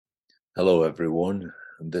Hello, everyone.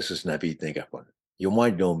 This is Navid Negapan. You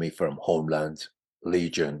might know me from Homeland,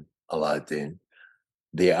 Legion, Aladdin,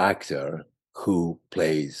 the actor who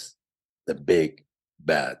plays the big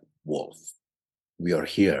bad wolf. We are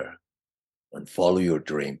here on Follow Your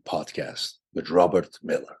Dream podcast with Robert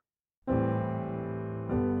Miller.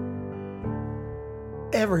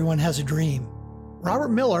 Everyone has a dream. Robert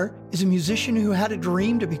Miller is a musician who had a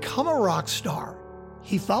dream to become a rock star.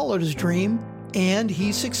 He followed his dream and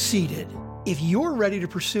he succeeded. If you're ready to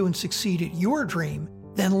pursue and succeed at your dream,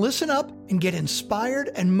 then listen up and get inspired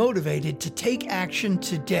and motivated to take action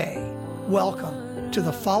today. Welcome to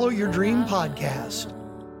the Follow Your Dream podcast.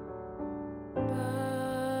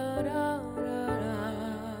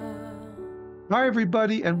 Hi,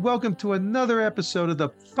 everybody, and welcome to another episode of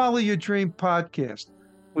the Follow Your Dream podcast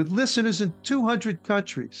with listeners in 200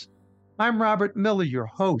 countries. I'm Robert Miller, your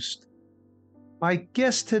host. My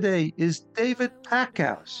guest today is David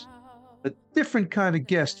Packouz, a different kind of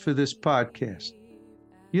guest for this podcast.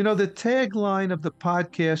 You know, the tagline of the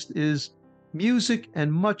podcast is music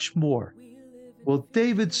and much more. Well,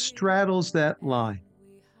 David straddles that line.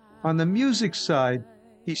 On the music side,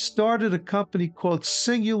 he started a company called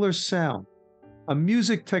Singular Sound, a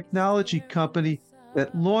music technology company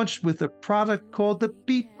that launched with a product called the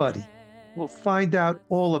Beatbuddy. We'll find out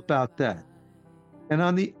all about that. And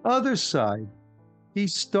on the other side, he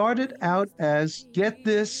started out as, get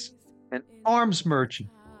this, an arms merchant.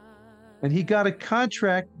 And he got a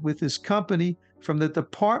contract with his company from the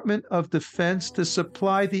Department of Defense to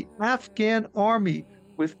supply the Afghan army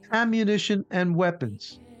with ammunition and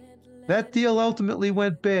weapons. That deal ultimately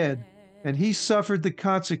went bad, and he suffered the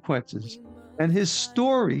consequences. And his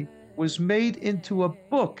story was made into a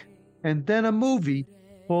book and then a movie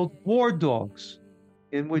called War Dogs,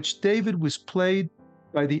 in which David was played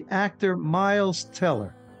by the actor Miles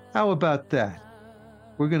Teller. How about that?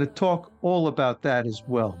 We're going to talk all about that as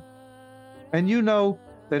well. And you know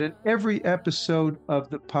that in every episode of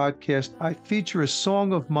the podcast, I feature a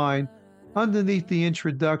song of mine underneath the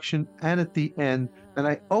introduction and at the end, and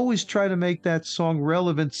I always try to make that song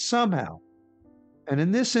relevant somehow. And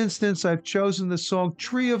in this instance, I've chosen the song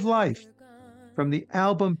Tree of Life from the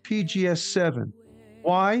album PGS 7.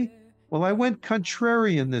 Why? Well, I went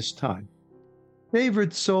contrarian this time.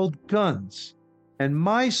 David sold guns, and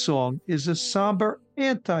my song is a somber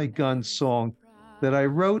anti-gun song that I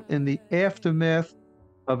wrote in the aftermath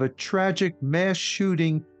of a tragic mass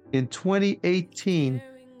shooting in 2018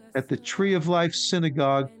 at the Tree of Life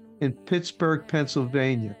Synagogue in Pittsburgh,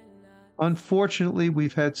 Pennsylvania. Unfortunately,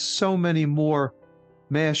 we've had so many more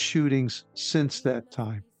mass shootings since that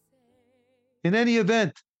time. In any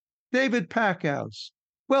event, David Packouz,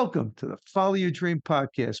 welcome to the Follow Your Dream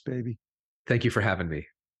podcast, baby. Thank you for having me.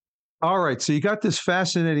 All right, so you got this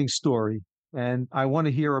fascinating story, and I want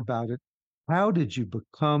to hear about it. How did you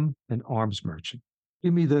become an arms merchant?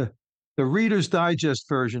 Give me the Reader's Digest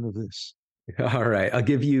version of this. All right.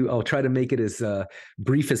 I'll try to make it as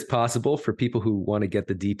brief as possible for people who want to get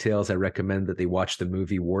the details. I recommend that they watch the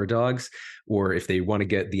movie War Dogs, or if they want to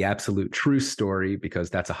get the absolute true story, because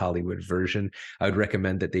that's a Hollywood version, I would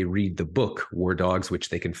recommend that they read the book War Dogs, which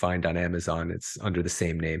they can find on Amazon. It's under the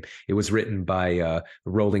same name. It was written by a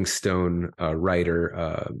Rolling Stone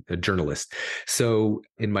writer, a journalist. So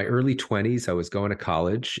in my early 20s, I was going to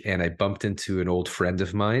college and I bumped into an old friend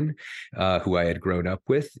of mine who I had grown up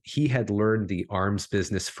with. He had learned the arms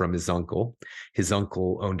business from his uncle. His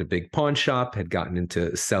uncle owned a big pawn shop, had gotten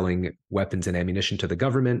into selling weapons and ammunition to the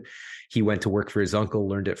government. He went to work for his uncle,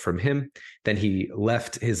 learned it from him. Then he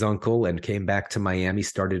left his uncle and came back to Miami,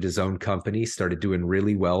 started his own company, started doing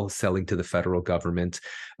really well, selling to the federal government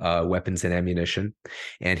weapons and ammunition.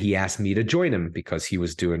 And he asked me to join him because he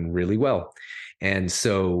was doing really well. And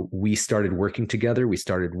so we started working together. We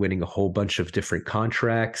started winning a whole bunch of different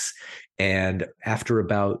contracts. And after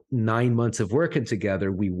about 9 months of working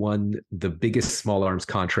together, we won the biggest small arms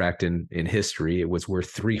contract in history. It was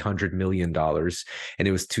worth $300 million. And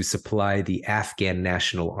it was to supply the Afghan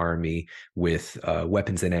National Army with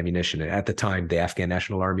weapons and ammunition. And at the time, the Afghan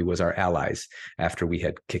National Army was our allies after we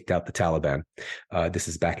had kicked out the Taliban. This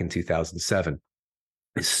is back in 2007.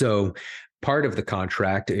 So part of the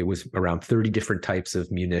contract, it was around 30 different types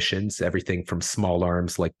of munitions, everything from small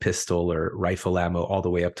arms like pistol or rifle ammo, all the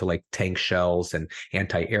way up to like tank shells and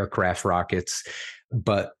anti-aircraft rockets.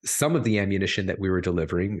 But some of the ammunition that we were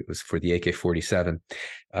delivering, it was for the AK-47,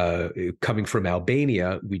 coming from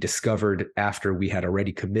Albania. We discovered after we had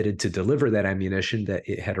already committed to deliver that ammunition that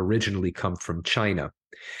it had originally come from China.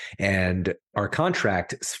 And our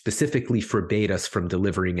contract specifically forbade us from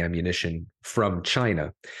delivering ammunition from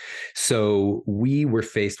China. So we were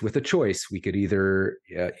faced with a choice. We could either,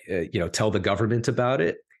 tell the government about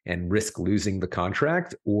it and risk losing the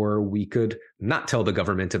contract, or we could not tell the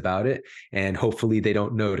government about it and hopefully they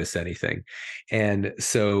don't notice anything. And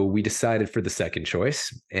so we decided for the second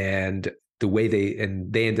choice. And the way they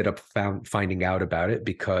ended up finding out about it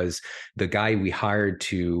because the guy we hired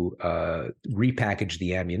to repackage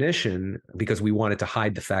the ammunition, because we wanted to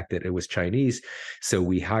hide the fact that it was Chinese. So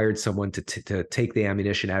we hired someone to take the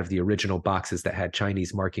ammunition out of the original boxes that had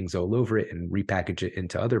Chinese markings all over it and repackage it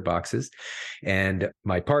into other boxes. And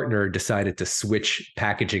my partner decided to switch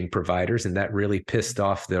packaging providers, and that really pissed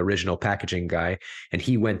off the original packaging guy. And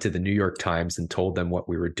he went to the New York Times and told them what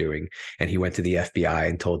we were doing. And he went to the FBI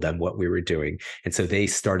and told them what we were doing. And so they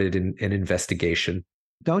started an investigation.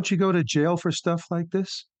 Don't you go to jail for stuff like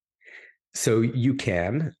this? So you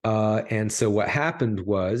can. And so what happened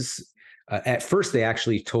was, at first they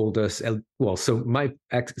actually told us,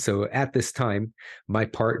 so at this time, my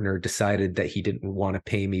partner decided that he didn't want to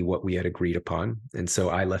pay me what we had agreed upon. And so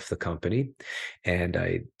I left the company and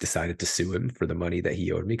I decided to sue him for the money that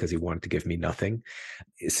he owed me because he wanted to give me nothing.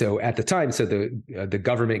 So at the time, the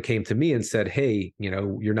government came to me and said, hey,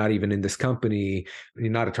 you're not even in this company. You're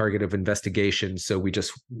not a target of investigation. So we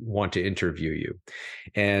just want to interview you.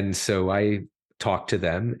 And so I talked to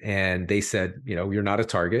them and they said, you're not a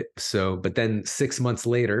target. So, but then 6 months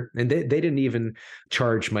later, and they didn't even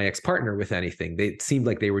charge my ex-partner with anything. It seemed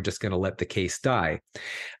like they were just going to let the case die.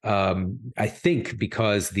 I think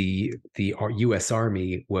because the U.S.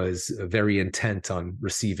 Army was very intent on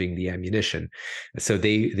receiving the ammunition. So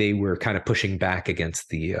they were kind of pushing back against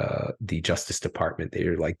the Justice Department. They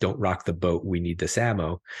were like, don't rock the boat. We need this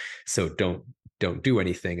ammo. So don't do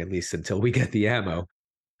anything, at least until we get the ammo.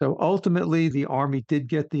 So ultimately, the Army did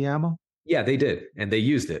get the ammo? Yeah, they did. And they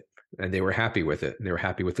used it. And they were happy with it. And they were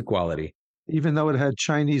happy with the quality. Even though it had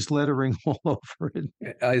Chinese lettering all over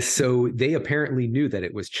it. So they apparently knew that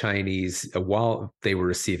it was Chinese while they were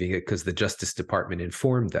receiving it because the Justice Department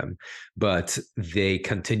informed them. But they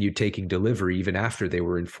continued taking delivery even after they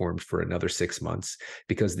were informed for another 6 months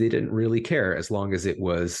because they didn't really care as long as it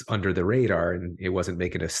was under the radar and it wasn't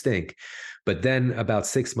making a stink. But then about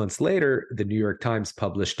 6 months later, the New York Times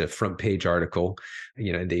published a front page article,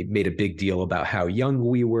 and they made a big deal about how young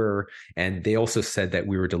we were. And they also said that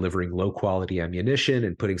we were delivering low quality ammunition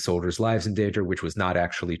and putting soldiers' lives in danger, which was not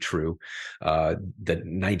actually true. The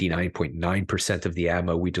 99.9% of the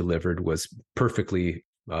ammo we delivered was perfectly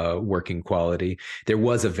working quality. There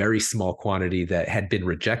was a very small quantity that had been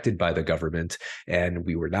rejected by the government and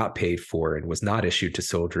we were not paid for and was not issued to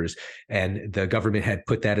soldiers. And the government had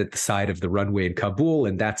put that at the side of the runway in Kabul.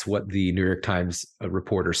 And that's what the New York Times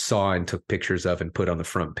reporter saw and took pictures of and put on the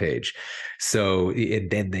front page. So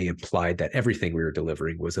then they implied that everything we were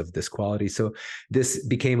delivering was of this quality. So this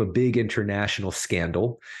became a big international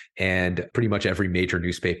scandal. And pretty much every major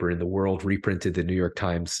newspaper in the world reprinted the New York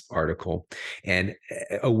Times article. And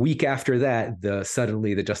a week after that,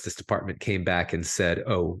 suddenly the Justice Department came back and said,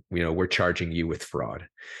 oh, we're charging you with fraud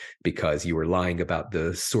because you were lying about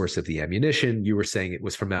the source of the ammunition. You were saying it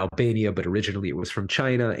was from Albania, but originally it was from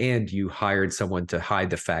China, and you hired someone to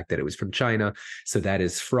hide the fact that it was from China. So that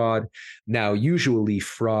is fraud. Now, usually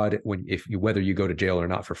fraud, whether you go to jail or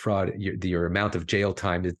not for fraud, your amount of jail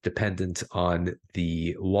time is dependent on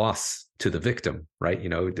the loss to the victim, right?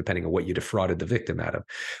 Depending on what you defrauded the victim out of.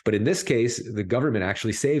 But in this case, the government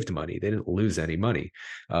actually saved money. They didn't lose any money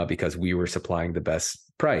because we were supplying the best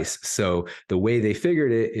price. So the way they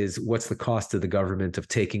figured it is, what's the cost to the government of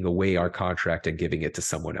taking away our contract and giving it to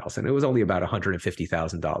someone else? And it was only about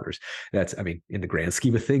 $150,000. That's, in the grand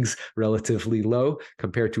scheme of things, relatively low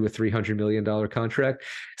compared to a $300 million contract.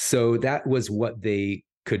 So that was what they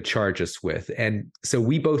could charge us with. And so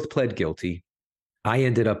we both pled guilty. I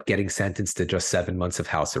ended up getting sentenced to just 7 months of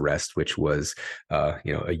house arrest, which was, a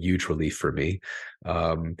huge relief for me.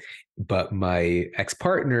 But my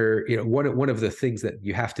ex-partner, one of the things that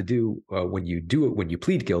you have to do when you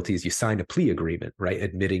plead guilty is you sign a plea agreement, right?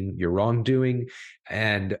 Admitting your wrongdoing.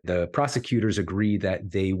 And the prosecutors agree that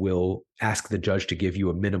they will ask the judge to give you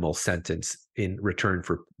a minimal sentence in return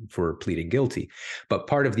for pleading guilty. But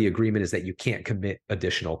part of the agreement is that you can't commit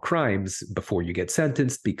additional crimes before you get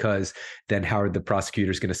sentenced, because then how are the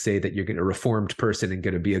prosecutors going to say that you're a reformed person and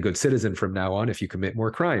going to be a good citizen from now on if you commit more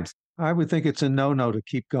crimes? I would think it's a no-no to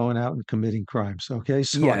keep going out and committing crimes. Okay,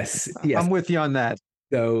 so Yes, yes. I'm with you on that.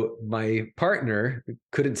 So my partner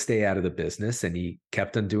couldn't stay out of the business and he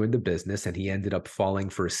kept on doing the business and he ended up falling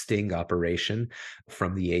for a sting operation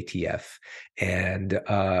from the ATF. And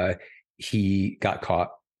he got caught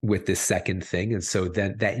with this second thing. And so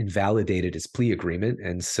then that invalidated his plea agreement.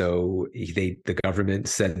 And so the government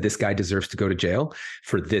said this guy deserves to go to jail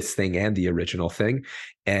for this thing and the original thing.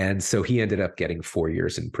 And so he ended up getting 4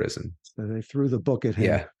 years in prison. So they threw the book at him.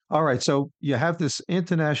 Yeah. All right. So you have this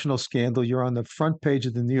international scandal. You're on the front page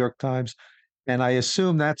of the New York Times. And I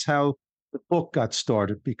assume that's how the book got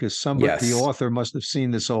started because the Yes. author must have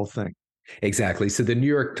seen this whole thing. Exactly. So the New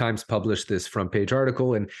York Times published this front page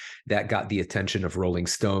article, and that got the attention of Rolling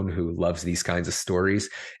Stone, who loves these kinds of stories.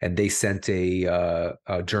 And they sent a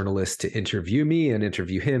journalist to interview me and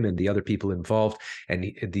interview him and the other people involved.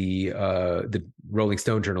 And the Rolling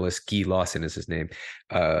Stone journalist, Guy Lawson is his name,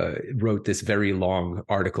 wrote this very long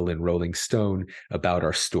article in Rolling Stone about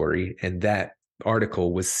our story. And that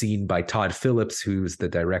article was seen by Todd Phillips, who's the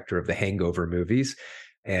director of the Hangover movies.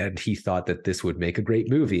 And he thought that this would make a great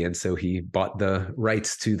movie. And so he bought the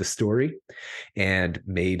rights to the story and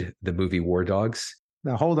made the movie War Dogs.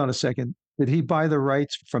 Now, hold on a second. Did he buy the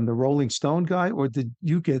rights from the Rolling Stone guy, or did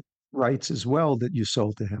you get rights as well that you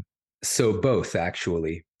sold to him? So both,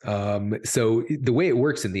 actually. So the way it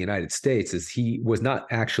works in the United States is he was not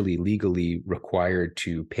actually legally required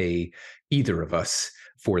to pay either of us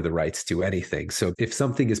for the rights to anything. So if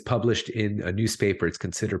something is published in a newspaper, it's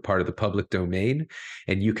considered part of the public domain,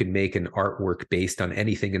 and you can make an artwork based on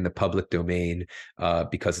anything in the public domain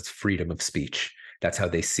because it's freedom of speech. That's how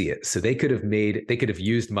they see it. So they could have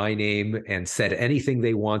used my name and said anything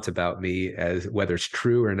they want about me, as whether it's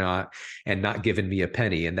true or not, and not given me a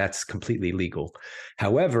penny. And that's completely legal.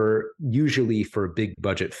 However, usually for a big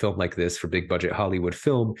budget film like this, for big budget Hollywood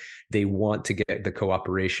film, they want to get the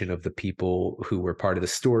cooperation of the people who were part of the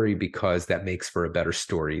story because that makes for a better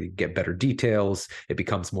story. You get better details. It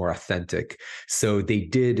becomes more authentic. So they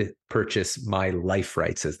did purchase my life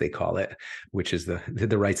rights, as they call it, which is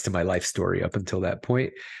the rights to my life story up until that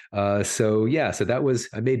point. So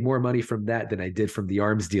I made more money from that than I did from the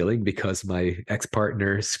arms dealing because my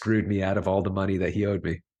ex-partner screwed me out of all the money that he owed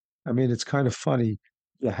me. I mean, it's kind of funny.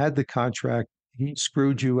 You had the contract. He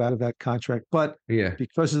screwed you out of that contract, but Yeah.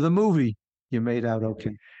 because of the movie, you made out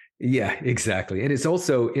okay. Yeah, exactly. And it's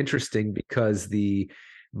also interesting because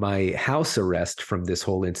my house arrest from this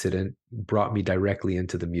whole incident brought me directly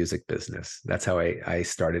into the music business. That's how I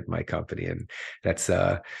started my company. And that's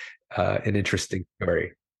an interesting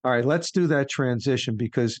story. All right, let's do that transition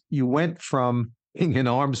because you went from being an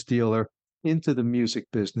arms dealer into the music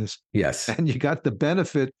business. Yes. And you got the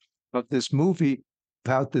benefit of this movie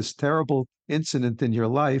about this terrible incident in your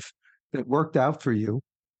life that worked out for you,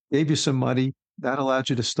 gave you some money, that allowed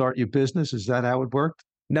you to start your business. Is that how it worked?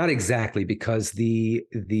 Not exactly, because the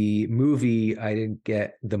movie, I didn't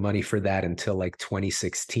get the money for that until like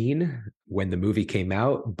 2016 when the movie came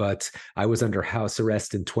out, but I was under house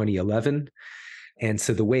arrest in 2011. And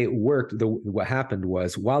so the way it worked, what happened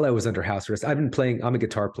was while I was under house arrest, I'm a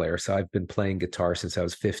guitar player. So I've been playing guitar since I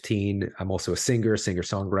was 15. I'm also a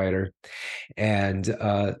singer-songwriter. And,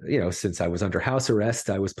 since I was under house arrest,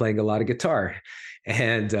 I was playing a lot of guitar.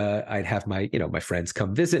 And I'd have my friends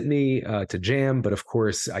come visit me to jam. But of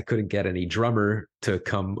course, I couldn't get any drummer to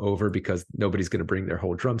come over because nobody's going to bring their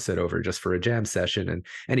whole drum set over just for a jam session. And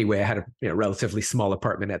anyway, I had a relatively small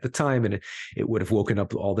apartment at the time, and it would have woken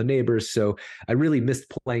up all the neighbors. So I really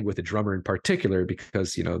missed playing with a drummer in particular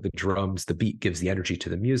because, the drums, the beat gives the energy to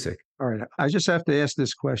the music. All right. I just have to ask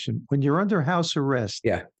this question. When you're under house arrest,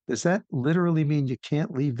 yeah, does that literally mean you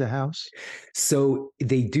can't leave the house? So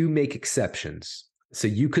they do make exceptions. So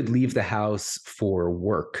you could leave the house for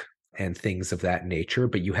work and things of that nature,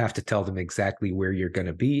 but you have to tell them exactly where you're going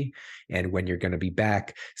to be and when you're going to be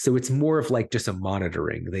back. So it's more of like just a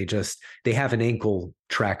monitoring. They have an ankle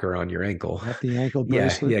tracker on your ankle. Got the ankle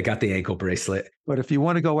bracelet? Yeah, got the ankle bracelet. But if you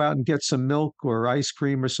want to go out and get some milk or ice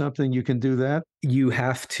cream or something, you can do that? You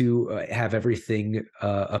have to have everything,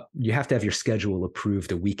 you have to have your schedule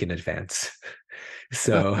approved a week in advance.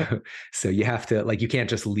 So you have to, you can't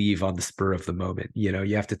just leave on the spur of the moment.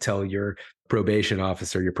 You have to tell your probation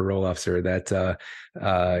officer, your parole officer that,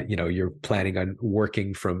 you're planning on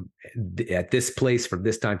working at this place from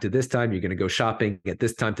this time to this time. You're going to go shopping at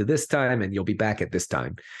this time to this time, and you'll be back at this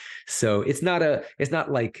time. So it's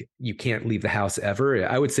not like you can't leave the house ever.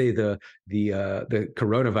 I would say the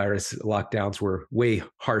coronavirus lockdowns were way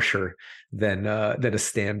harsher than a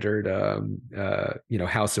standard,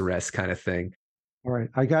 house arrest kind of thing. All right.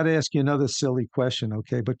 I got to ask you another silly question,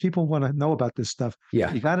 okay? But people want to know about this stuff.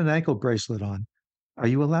 Yeah, You got an ankle bracelet on. Are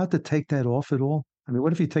you allowed to take that off at all? I mean,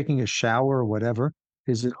 what if you're taking a shower or whatever?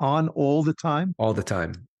 Is it on all the time? all the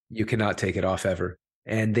time. You cannot take it off ever.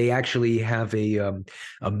 And they actually have a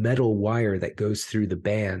metal wire that goes through the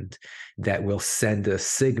band that will send a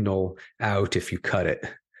signal out if you cut it.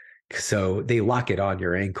 So they lock it on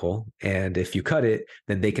your ankle, and if you cut it,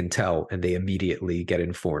 then they can tell, and they immediately get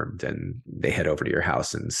informed, and they head over to your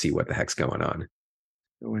house and see what the heck's going on.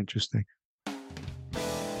 Oh, interesting.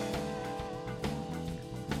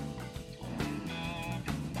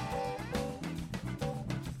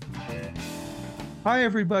 Hi,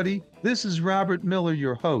 everybody. This is Robert Miller,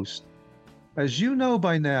 your host. As you know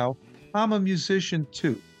by now, I'm a musician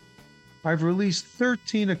too. I've released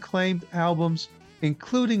 13 acclaimed albums,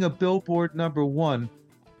 including a Billboard #1,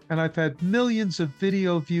 and I've had millions of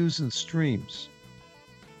video views and streams.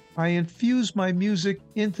 I infuse my music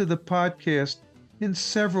into the podcast in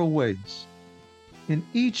several ways. In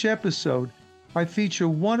each episode, I feature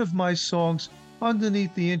one of my songs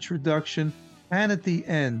underneath the introduction and at the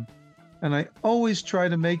end, and I always try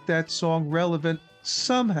to make that song relevant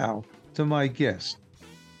somehow to my guest.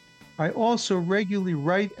 I also regularly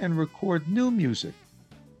write and record new music,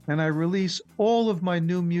 and I release all of my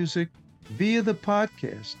new music via the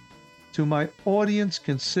podcast to my audience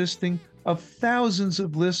consisting of thousands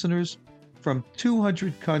of listeners from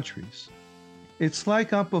 200 countries. It's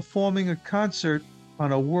like I'm performing a concert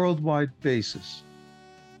on a worldwide basis.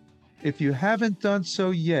 If you haven't done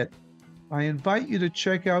so yet, I invite you to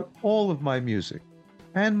check out all of my music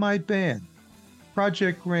and my band,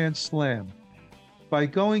 Project Grand Slam, by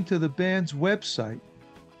going to the band's website,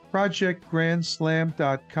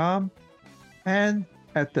 projectgrandslam.com, and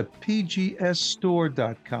at the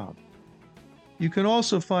pgsstore.com. You can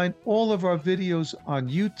also find all of our videos on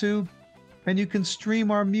YouTube, and you can stream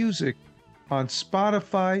our music on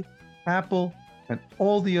Spotify, Apple, and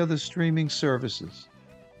all the other streaming services.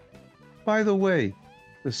 By the way,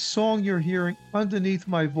 the song you're hearing underneath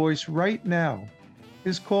my voice right now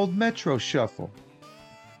is called Metro Shuffle.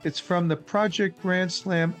 It's from the Project Grand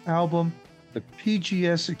Slam album, The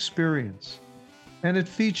PGS Experience, and it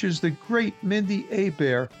features the great Mindy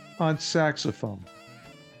Abair on saxophone.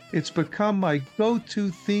 It's become my go-to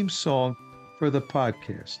theme song for the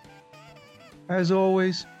podcast. As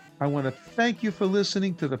always, I want to thank you for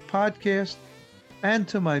listening to the podcast and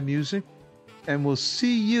to my music, and we'll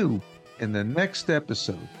see you in the next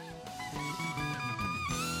episode.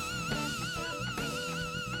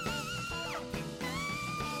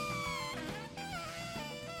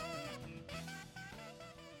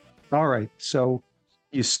 All right, so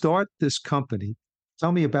you start this company.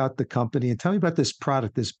 Tell me about the company and tell me about this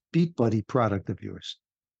product, this Beatbuddy product of yours.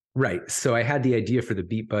 Right. So I had the idea for the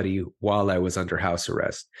Beatbuddy while I was under house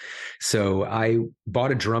arrest. So I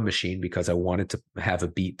bought a drum machine because I wanted to have a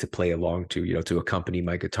beat to play along to, to accompany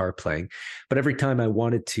my guitar playing. But every time I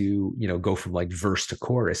wanted to, go from like verse to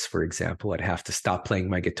chorus, for example, I'd have to stop playing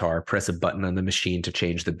my guitar, press a button on the machine to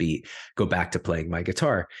change the beat, go back to playing my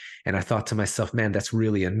guitar. And I thought to myself, man, that's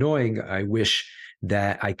really annoying. I wish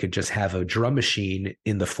that I could just have a drum machine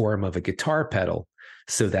in the form of a guitar pedal,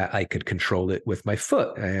 so that I could control it with my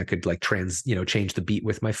foot. I could like change the beat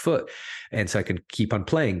with my foot. And so I could keep on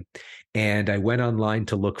playing. And I went online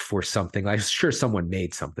to look for something. I'm sure someone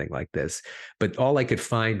made something like this, but all I could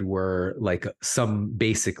find were like some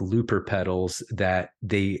basic looper pedals that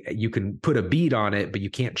you can put a beat on it, but you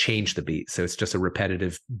can't change the beat. So it's just a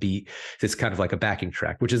repetitive beat. It's kind of like a backing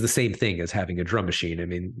track, which is the same thing as having a drum machine. I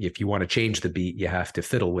mean, if you want to change the beat, you have to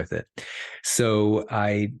fiddle with it. So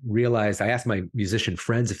I realized, I asked my musician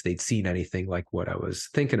friends if they'd seen anything like what I was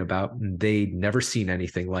thinking about. And they'd never seen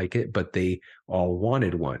anything like it, but they all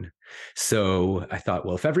wanted one. So I thought,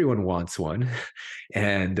 well, if everyone wants one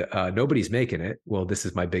and nobody's making it, well, this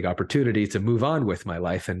is my big opportunity to move on with my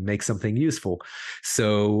life and make something useful.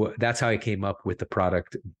 So that's how I came up with the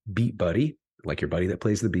product Beatbuddy, like your buddy that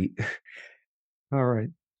plays the beat. All right.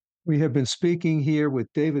 We have been speaking here with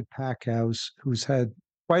David Packouz, who's had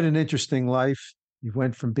quite an interesting life. He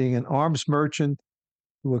went from being an arms merchant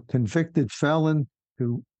to a convicted felon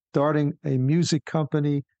to starting a music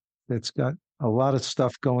company that's got a lot of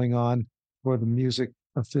stuff going on for the music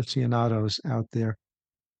aficionados out there.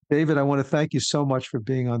 David, I want to thank you so much for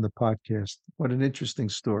being on the podcast. What an interesting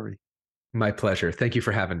story. My pleasure. Thank you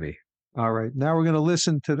for having me. All right. Now we're going to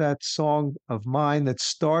listen to that song of mine that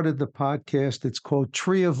started the podcast. It's called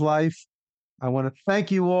Tree of Life. I want to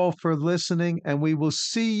thank you all for listening, and we will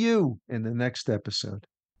see you in the next episode.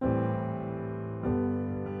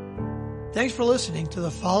 Thanks for listening to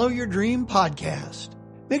the Follow Your Dream podcast.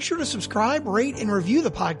 Make sure to subscribe, rate, and review the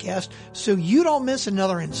podcast so you don't miss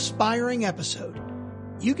another inspiring episode.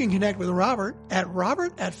 You can connect with Robert at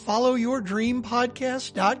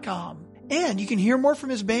followyourdreampodcast.com. And you can hear more from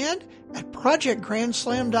his band at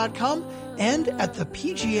projectgrandslam.com and at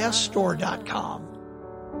thepgsstore.com.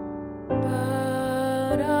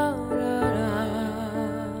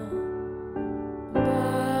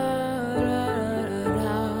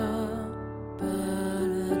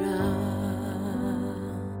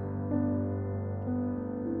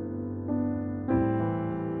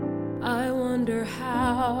 I wonder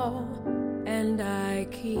how, and I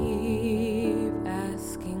keep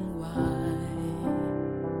asking why.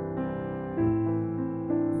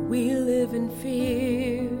 We live in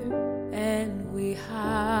fear and we hide.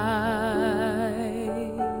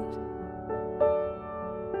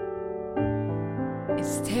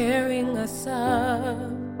 It's tearing us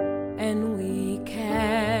up and we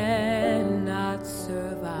cannot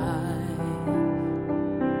survive.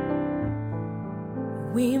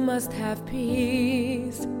 We must have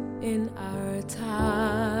peace in our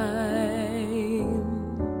time.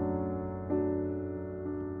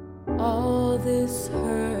 All this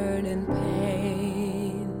hurt and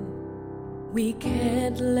pain, we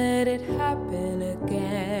can't let it happen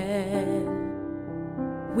again.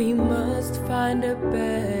 We must find a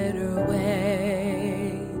better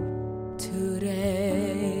way today.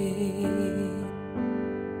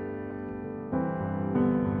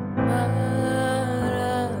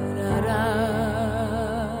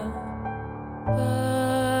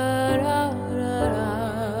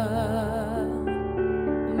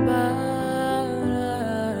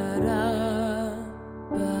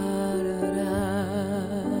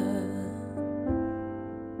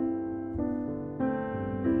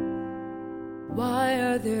 Why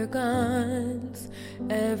are there guns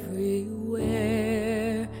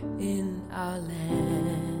everywhere in our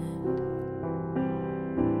land?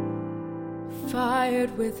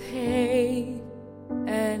 Fired with hate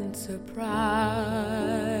and surprise.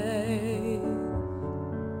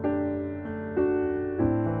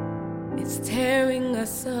 It's tearing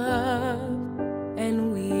us up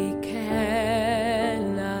and we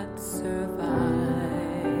cannot survive.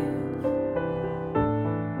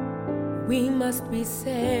 We must be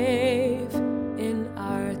safe in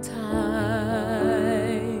our time.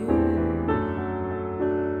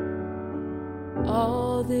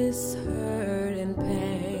 All this hurt and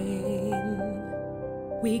pain,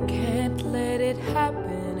 we can't let it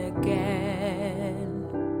happen again.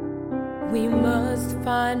 We must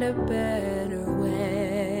find a better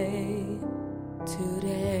way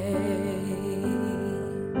today.